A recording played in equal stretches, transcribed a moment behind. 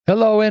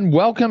Hello and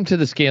welcome to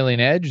the Scaling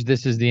Edge.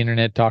 This is the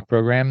internet talk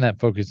program that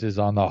focuses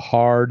on the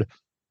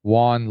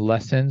hard-won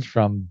lessons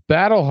from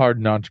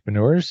battle-hardened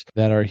entrepreneurs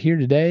that are here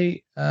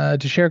today to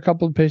share a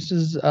couple of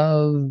pieces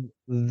of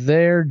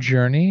their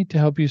journey to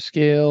help you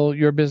scale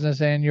your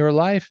business and your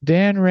life.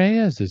 Dan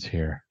Reyes is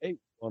here. Hey,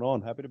 what's going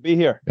on? Happy to be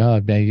here.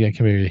 Oh, man, I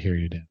can barely hear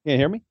you, Dan. Can't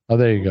hear me? Oh,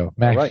 there you go.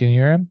 Max, right. can you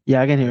hear him?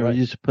 Yeah, I can hear All you. right.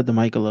 You just put the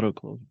mic a little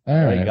closer.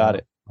 All right, got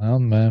it. Well,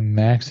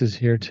 Max is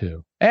here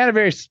too. And a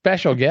very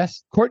special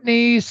guest,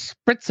 Courtney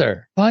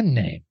Spritzer. Fun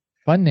name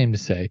to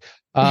say.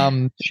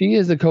 She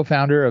is the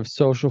co-founder of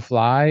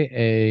Socialfly,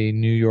 a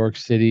New York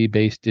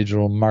City-based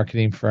digital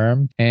marketing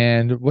firm.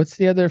 And what's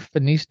the other?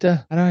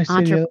 Finista? How do I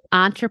say the other?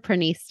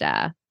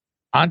 Entreprenista.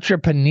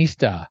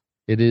 Entreprenista.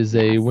 It is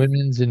a Yes.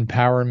 women's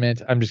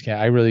empowerment. I'm just kidding.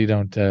 I really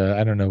don't.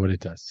 I don't know what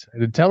it does.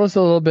 Tell us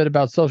a little bit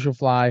about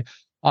Socialfly,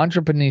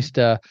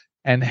 Entreprenista,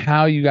 and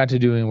how you got to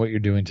doing what you're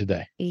doing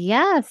today.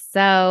 Yes.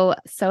 So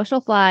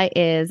Socialfly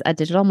is a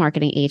digital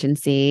marketing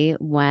agency.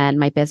 When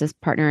my business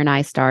partner and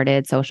I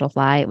started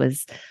Socialfly, it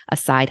was a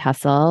side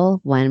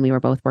hustle when we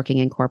were both working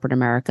in corporate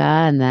America.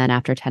 And then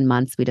after 10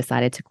 months, we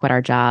decided to quit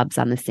our jobs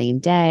on the same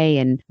day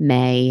in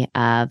May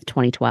of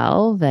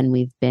 2012. And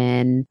we've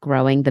been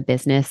growing the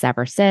business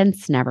ever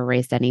since, never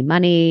raised any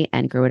money,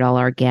 and grew it all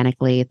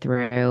organically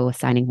through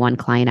signing one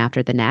client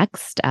after the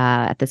next.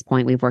 At this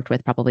point, we've worked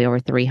with probably over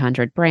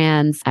 300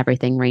 brands, everything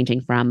ranging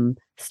from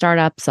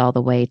startups all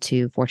the way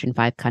to Fortune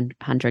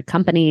 500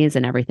 companies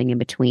and everything in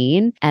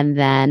between. And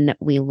then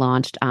we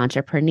launched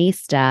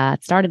Entreprenista.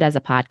 It started as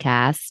a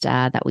podcast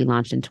that we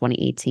launched in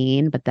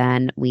 2018, but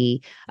then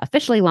we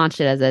officially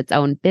launched it as its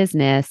own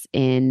business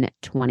in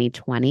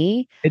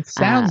 2020. It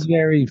sounds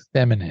very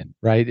feminine,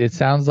 right? It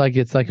sounds like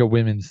it's like a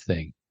women's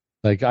thing.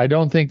 Like, I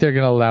don't think they're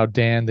going to allow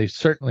Dan. They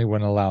certainly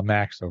wouldn't allow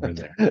Max over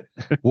there.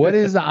 What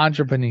is the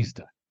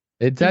Entreprenista?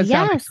 It does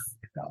sound.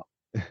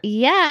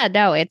 Yeah,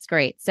 no, it's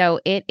great.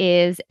 So it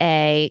is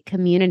a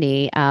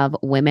community of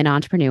women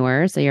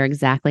entrepreneurs. So you're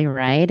exactly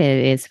right.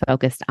 It is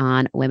focused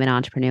on women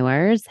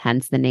entrepreneurs,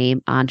 hence the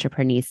name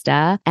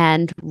Entreprenista.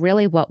 And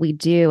really what we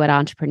do at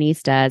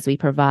Entreprenista is we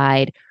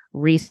provide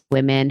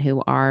women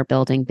who are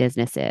building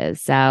businesses.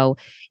 So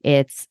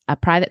it's a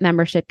private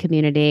membership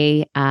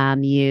community.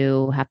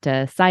 You have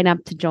to sign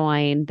up to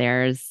join.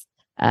 There's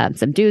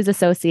some dues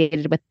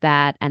associated with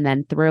that. And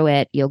then through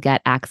it, you'll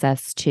get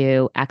access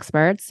to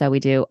experts. So we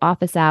do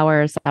office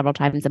hours several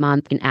times a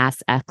month. You can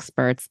ask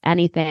experts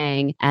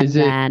anything. And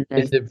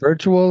is it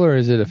virtual or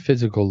is it a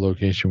physical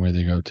location where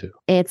they go to?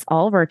 It's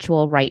all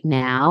virtual right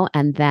now.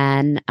 And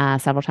then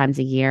several times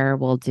a year,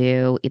 we'll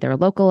do either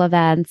local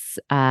events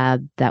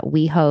that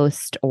we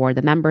host or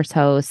the members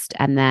host.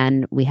 And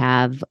then we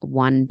have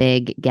one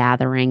big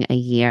gathering a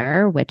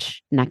year,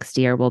 which next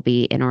year will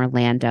be in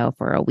Orlando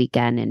for a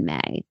weekend in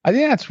May. I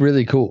think that's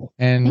really cool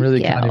and Thank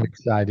really you. kind of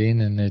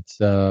exciting. And it's,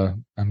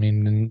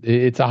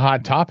 it's a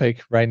hot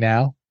topic right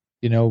now,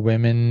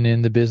 women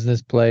in the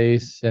business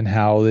place and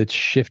how it's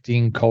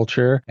shifting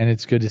culture. And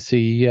it's good to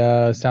see,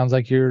 sounds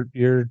like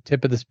you're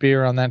tip of the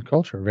spear on that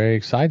culture. Very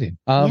exciting.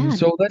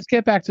 So let's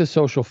get back to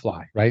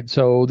Socialfly, right?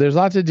 So there's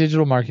lots of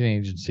digital marketing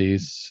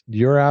agencies.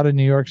 You're out in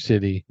New York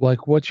City.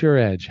 Like, what's your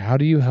edge? How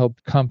do you help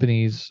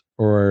companies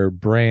or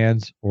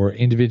brands or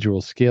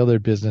individuals scale their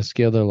business,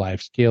 scale their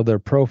life, scale their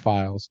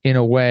profiles in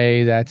a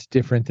way that's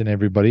different than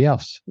everybody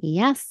else?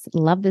 Yes,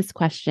 love this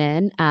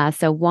question.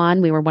 So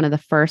one, we were one of the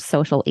first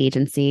social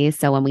agencies.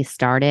 So when we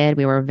started,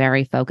 we were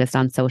very focused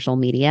on social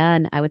media.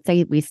 And I would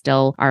say we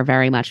still are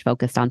very much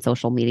focused on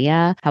social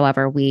media.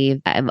 However,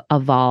 we've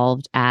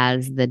evolved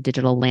as the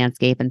digital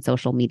landscape and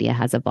social media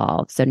has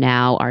evolved. So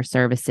now our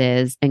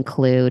services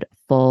include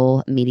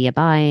full media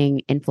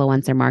buying,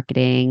 influencer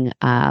marketing,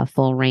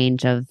 full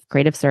range of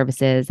creative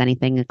services,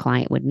 anything a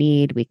client would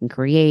need, we can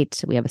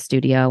create. We have a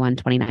studio on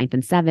 29th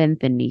and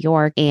 7th in New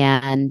York.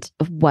 And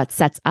what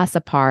sets us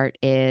apart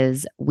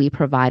is we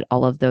provide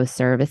all of those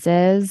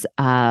services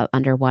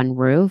under one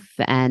roof.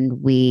 And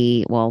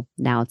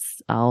now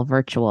it's all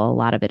virtual. A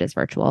lot of it is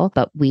virtual,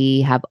 but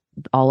we have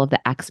all of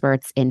the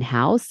experts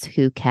in-house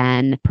who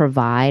can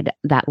provide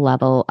that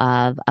level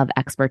of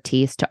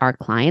expertise to our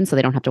clients. So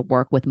they don't have to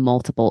work with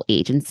multiple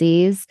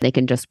agencies. They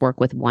can just work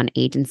with one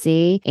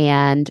agency.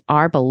 And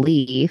our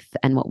belief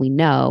and what we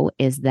know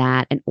is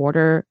that in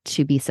order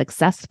to be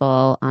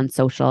successful on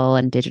social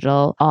and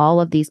digital, all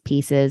of these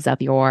pieces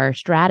of your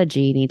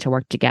strategy need to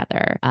work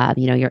together.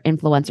 Your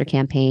influencer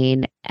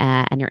campaign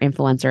and your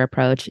influencer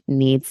approach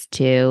needs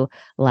to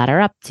ladder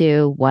up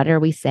to what are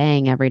we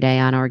saying every day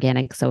on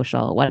organic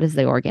social? What is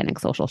the organic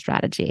social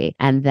strategy?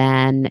 And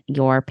then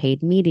your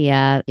paid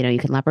media, you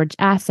can leverage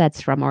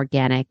assets from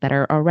organic that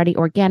are already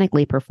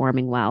organically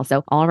performing well.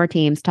 So all of our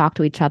teams talk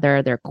to each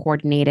other, they're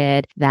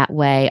coordinated. That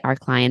way our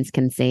clients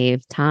can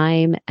save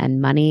time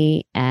and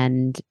money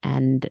and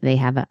they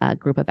have a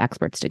group of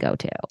experts to go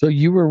to. So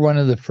you were one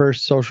of the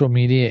first social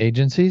media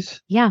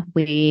agencies? Yeah,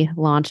 we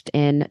launched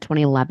in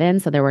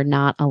 2011. So there were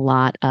not a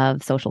lot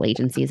of social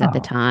agencies at the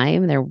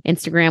time.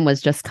 Instagram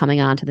was just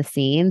coming onto the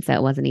scene. So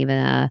it wasn't even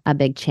a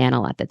big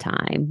channel at the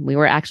time. We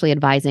were actually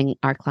advising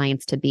our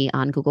clients to be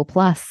on Google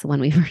Plus when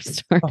we first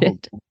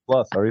started. Oh,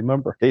 Plus, I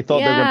remember. They thought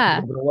they were going to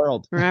take over the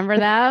world. Remember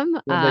them?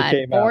 When they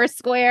came out.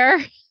 Foursquare.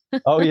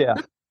 Oh, yeah.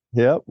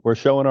 Yep. We're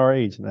showing our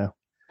age now.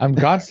 I'm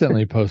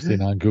constantly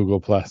posting on Google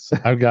Plus.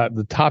 I've got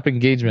the top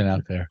engagement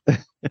out there.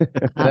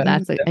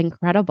 That's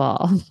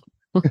incredible.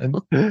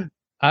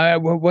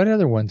 What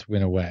other ones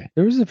went away?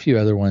 There was a few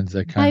other ones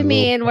that kind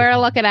of. We're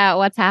looking at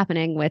what's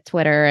happening with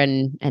Twitter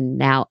and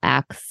now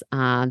X,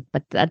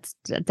 but that's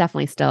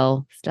definitely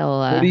still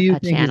What do you a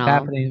think channel. is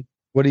happening?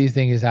 What do you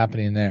think is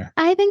happening there?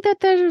 I think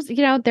that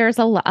there's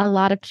a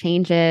lot of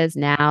changes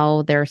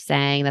now. They're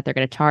saying that they're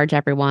going to charge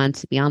everyone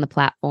to be on the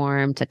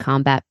platform to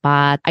combat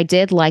bots. I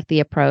did like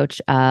the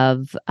approach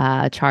of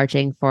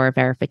charging for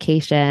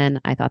verification.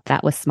 I thought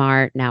that was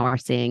smart. Now we're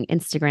seeing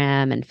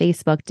Instagram and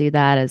Facebook do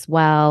that as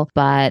well.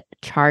 But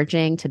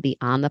charging to be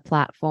on the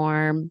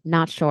platform,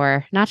 not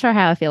sure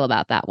how I feel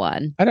about that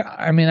one. I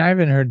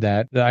haven't heard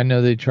that. I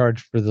know they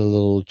charge for the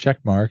little check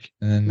mark,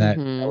 and then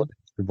that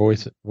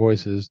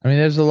voices. I mean,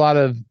 there's a lot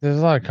of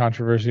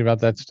controversy about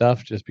that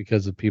stuff just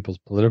because of people's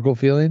political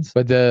feelings.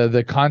 But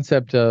the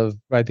concept of,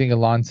 I think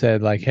Elon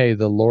said, like, hey,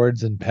 the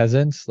lords and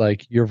peasants,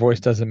 like, your voice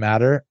doesn't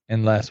matter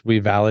unless we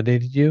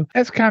validated you.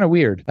 That's kind of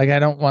weird. Like, I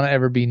don't want to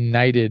ever be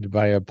knighted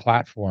by a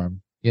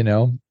platform, you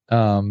know?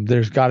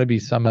 There's got to be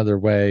some other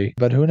way,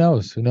 but who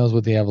knows? Who knows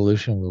what the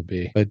evolution will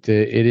be? But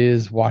it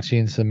is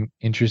watching some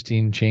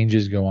interesting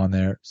changes go on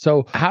there.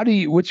 So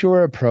what's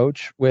your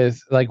approach with,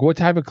 like, what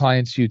type of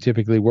clients do you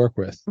typically work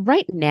with?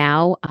 Right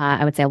now,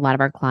 I would say a lot of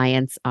our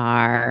clients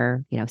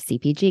are,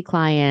 CPG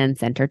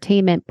clients,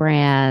 entertainment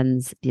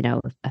brands,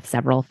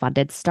 several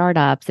funded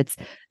startups. It's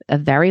a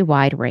very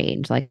wide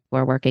range. Like,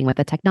 we're working with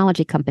a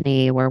technology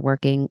company, we're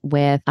working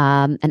with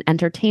an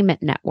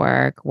entertainment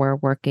network, we're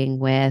working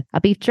with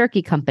a beef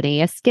jerky company,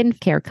 a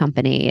skincare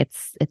company.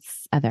 It's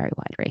a very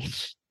wide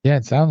range. Yeah,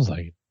 it sounds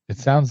like it. It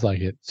sounds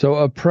like it. So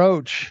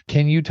approach,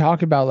 can you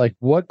talk about, like,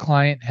 what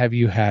client have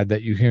you had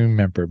that you can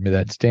remember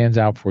that stands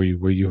out for you,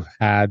 where you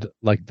had,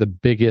 like, the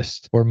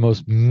biggest or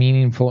most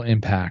meaningful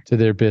impact to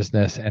their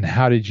business, and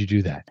how did you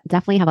do that?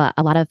 Definitely have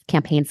a lot of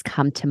campaigns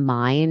come to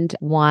mind.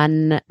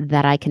 One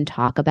that I can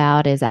talk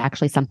about is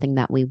actually something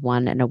that we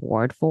won an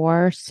award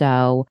for.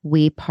 So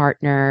we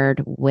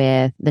partnered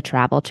with the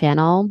Travel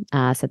Channel.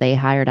 So they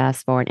hired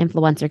us for an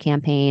influencer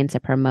campaign to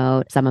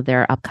promote some of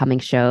their upcoming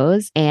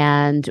shows.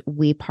 And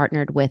we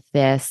partnered with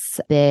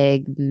this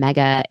big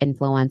mega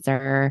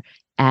influencer,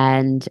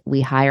 and we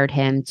hired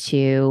him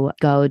to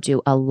go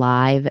do a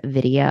live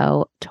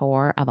video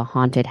tour of a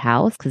haunted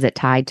house because it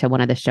tied to one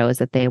of the shows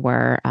that they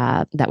were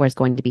that was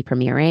going to be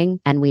premiering.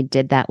 And we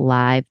did that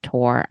live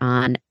tour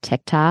on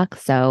TikTok.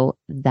 So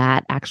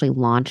that actually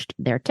launched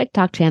their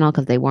TikTok channel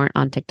because they weren't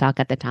on TikTok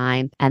at the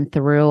time. And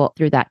through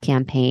that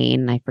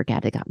campaign, I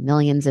forget, they got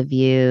millions of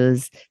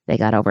views. They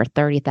got over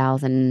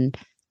 30,000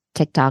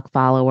 TikTok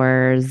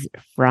followers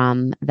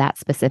from that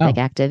specific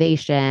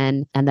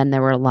activation. And then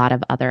there were a lot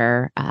of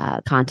other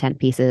content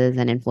pieces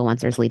and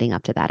influencers leading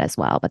up to that as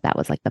well. But that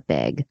was like the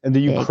big. And do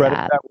you credit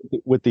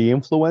that with the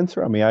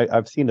influencer? I mean,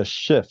 I've seen a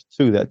shift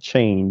too that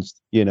changed,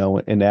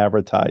 in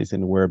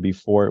advertising, where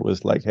before it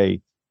was like,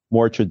 hey,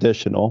 more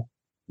traditional.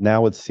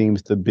 Now it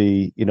seems to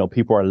be,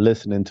 people are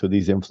listening to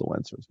these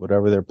influencers,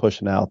 whatever they're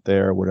pushing out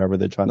there, whatever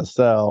they're trying to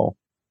sell.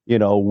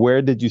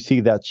 Where did you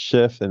see that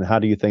shift, and how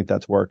do you think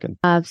that's working?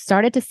 I've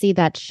started to see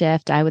that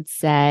shift, I would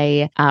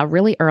say,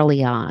 really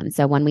early on.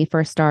 So when we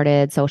first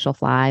started Social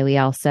Fly,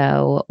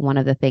 one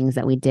of the things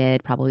that we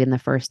did probably in the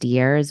first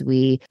years,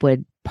 we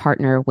would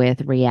partner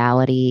with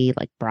reality,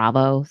 like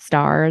Bravo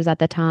stars at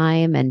the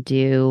time, and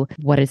do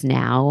what is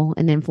now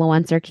an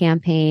influencer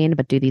campaign,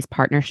 but do these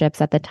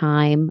partnerships at the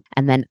time,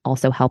 and then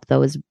also help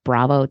those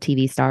Bravo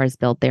TV stars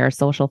build their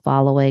social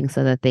following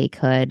so that they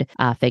could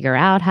figure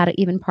out how to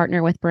even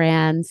partner with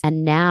brands.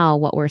 And now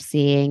what we're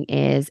seeing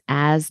is,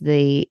 as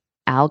the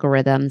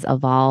algorithms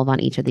evolve on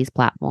each of these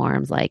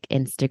platforms, like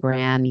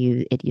Instagram,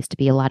 it used to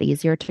be a lot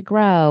easier to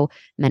grow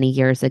many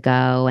years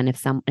ago. And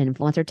if an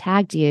influencer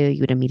tagged you, you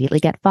would immediately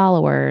get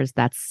followers.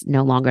 That's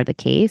no longer the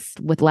case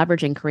with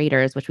leveraging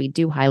creators, which we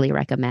do highly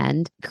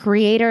recommend.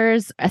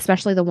 Creators,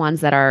 especially the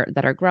ones that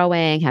are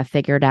growing, have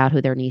figured out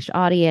who their niche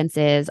audience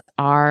is,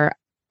 are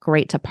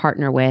great to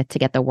partner with to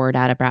get the word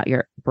out about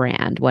your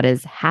brand. What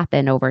has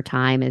happened over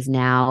time is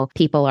now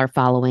people are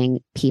following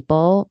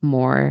people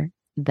more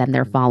than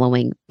they're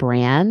following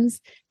brands,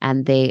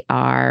 and they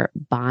are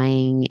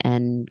buying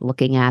and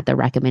looking at the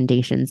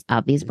recommendations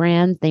of these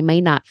brands. They may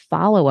not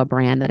follow a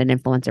brand that an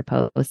influencer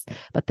posts,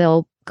 but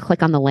they'll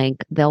click on the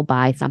link, they'll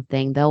buy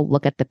something, they'll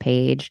look at the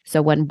page.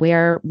 So when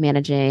we're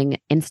managing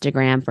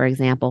Instagram, for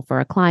example, for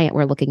a client,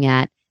 we're looking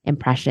at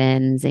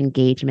impressions,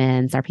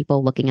 engagements. Are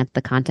people looking at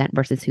the content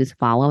versus who's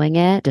following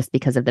it, just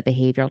because of the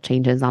behavioral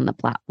changes on the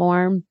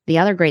platform? The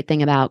other great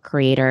thing about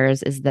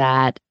creators is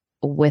that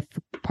with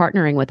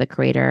partnering with a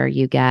creator,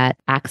 you get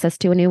access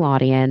to a new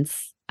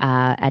audience,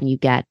 and you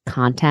get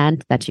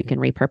content that you can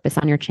repurpose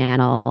on your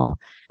channel.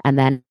 And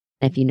then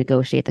if you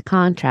negotiate the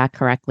contract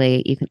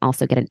correctly, you can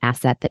also get an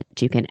asset that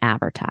you can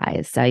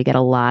advertise. So you get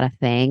a lot of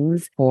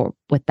things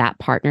with that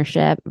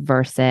partnership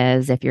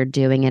versus if you're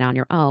doing it on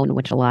your own,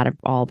 which a lot of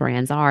all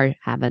brands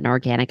have an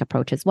organic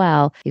approach as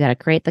well. You got to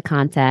create the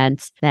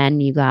content,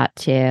 then you got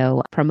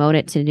to promote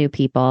it to new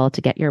people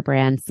to get your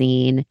brand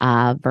seen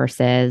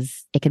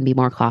versus it can be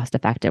more cost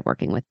effective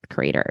working with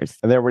creators.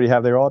 And they already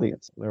have their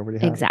audience. They already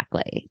have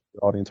exactly.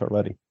 the audience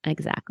already.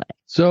 Exactly.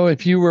 So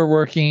if you were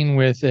working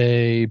with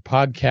a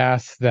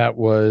podcast that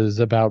was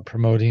about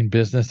promoting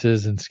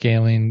businesses and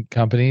scaling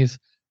companies,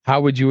 how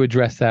would you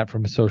address that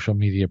from a social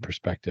media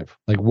perspective?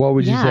 Like, what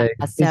would you say?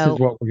 This is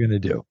what we're going to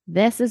do.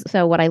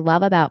 So what I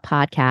love about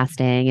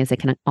podcasting is it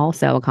can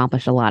also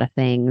accomplish a lot of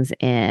things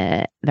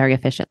very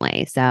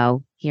efficiently.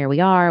 So here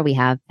we are. We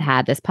have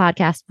had this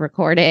podcast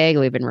recording.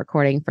 We've been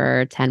recording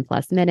for 10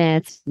 plus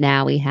minutes.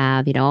 Now we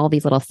have, all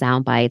these little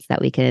sound bites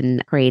that we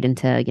can create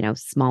into,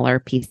 smaller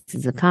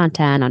pieces of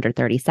content under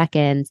 30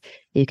 seconds.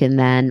 You can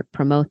then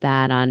promote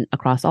that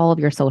across all of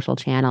your social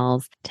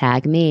channels,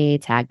 tag me,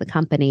 tag the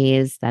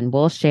companies, then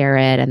we'll share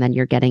it. And then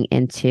you're getting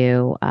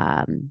into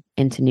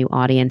new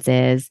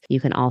audiences.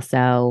 You can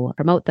also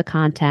promote the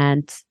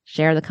content,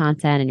 share the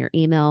content in your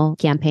email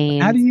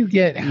campaigns. How do you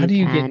get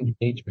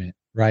engagement?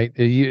 Right.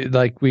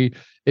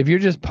 If you're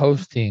just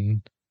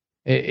posting,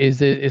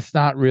 it's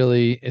not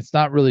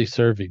really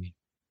serving you.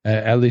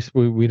 At least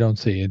we don't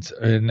see it,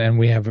 and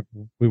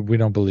we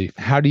don't believe.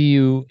 How do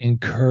you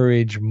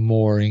encourage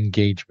more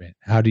engagement?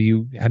 How do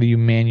you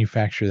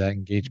manufacture that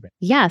engagement?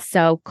 Yeah,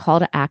 so call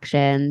to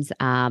actions,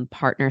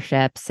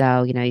 partnerships.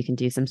 So you can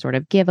do some sort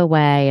of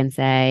giveaway and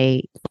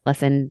say,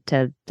 listen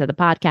to the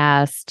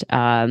podcast,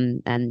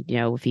 and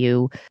if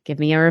you give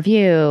me a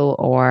review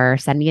or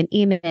send me an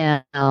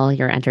email,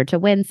 you're entered to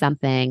win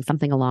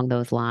something along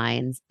those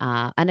lines.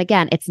 And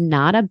again, it's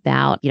not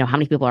about how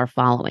many people are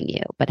following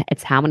you, but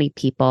it's how many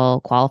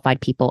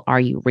qualified people are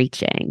you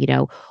reaching?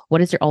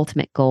 What is your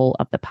ultimate goal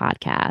of the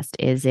podcast?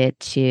 Is it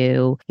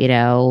to,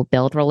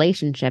 build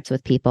relationships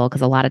with people?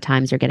 Because a lot of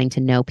times you're getting to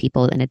know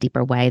people in a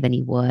deeper way than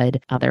you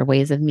would other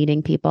ways of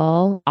meeting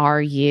people. How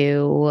are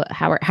you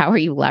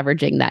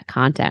leveraging that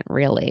content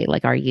really?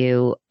 Like, are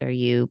you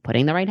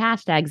putting the right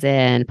hashtags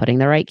in, putting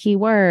the right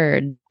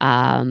keyword?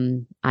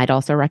 I'd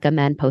also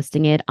recommend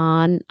posting it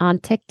on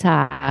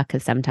TikTok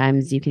because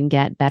sometimes you can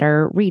get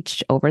better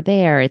reach over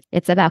there.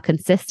 It's about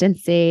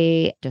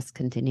consistency, just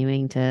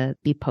continuing to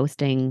be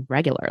posting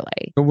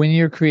regularly. But when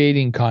you're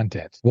creating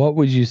content, what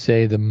would you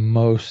say the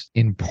most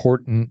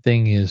important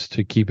thing is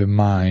to keep in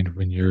mind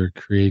when you're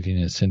creating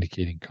and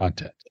syndicating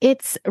content?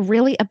 It's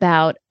really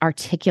about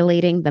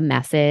articulating the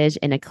message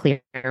in a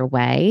clear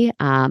way,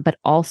 but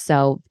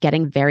also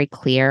getting very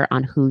clear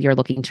on who you're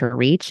looking to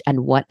reach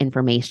and what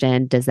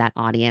information does that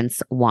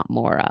audience want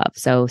more of.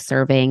 So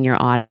serving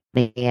your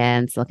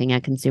audience, looking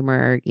at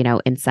consumer,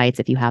 insights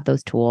if you have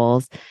those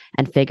tools,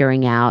 and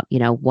figuring out,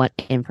 what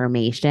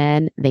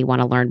information they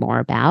want to learn more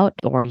about.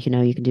 Or,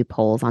 you can do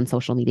polls on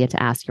social media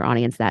to ask your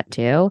audience that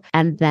too.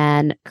 And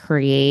then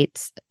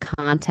create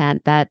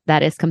content that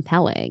is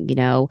compelling.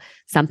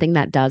 Something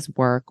that does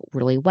work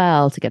really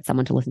well to get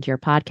someone to listen to your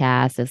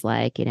podcast is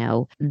like,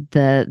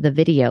 the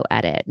video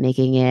edit,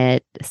 making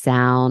it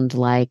sound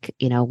like,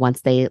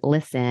 once they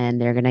listen,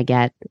 they're going to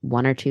get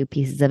one or two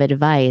pieces of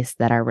advice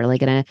that are really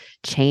going to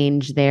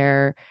change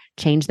their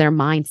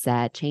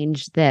mindset,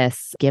 change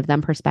this, give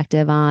them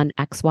perspective on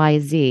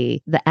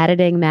XYZ. The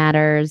editing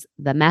matters,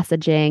 the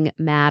messaging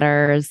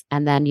matters,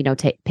 and then,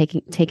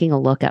 taking a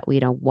look at,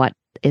 what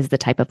is the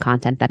type of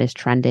content that is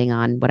trending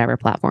on whatever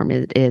platform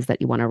it is that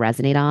you want to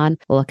resonate on.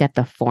 Look at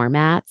the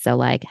format. So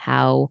like,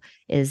 how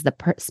is the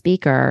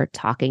speaker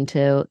talking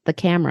to the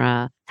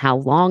camera? How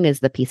long is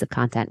the piece of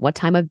content? What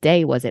time of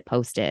day was it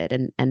posted?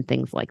 And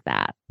things like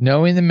that.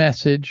 Knowing the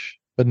message,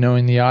 but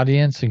knowing the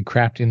audience and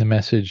crafting the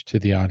message to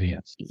the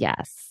audience.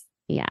 Yes.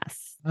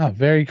 Oh,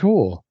 very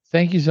cool.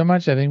 Thank you so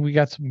much. I think we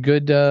got some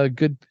good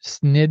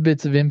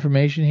snippets of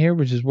information here,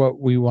 which is what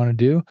we want to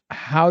do.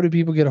 How do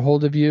people get a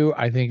hold of you?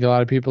 I think a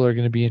lot of people are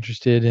going to be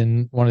interested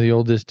in one of the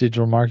oldest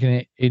digital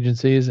marketing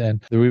agencies,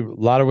 and there are a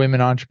lot of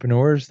women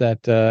entrepreneurs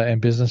that and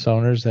business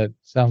owners that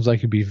sounds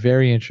like would be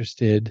very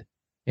interested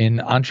in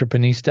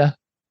Entreprenista.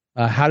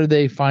 How do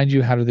they find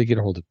you? How do they get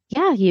a hold of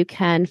you? Yeah, you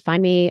can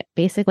find me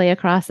basically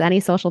across any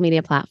social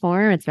media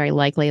platform. It's very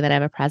likely that I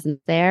have a presence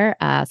there.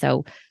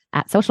 So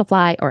at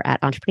Socialfly or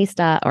at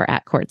Entreprenista or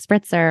at Court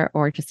Spritzer,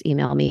 or just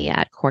email me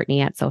at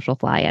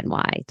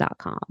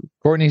Courtney@socialflyny.com.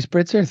 Courtney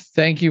Spritzer,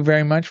 thank you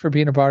very much for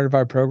being a part of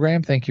our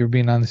program. Thank you for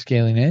being on the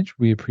Scaling Edge.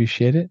 We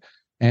appreciate it.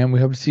 And we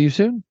hope to see you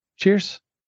soon. Cheers.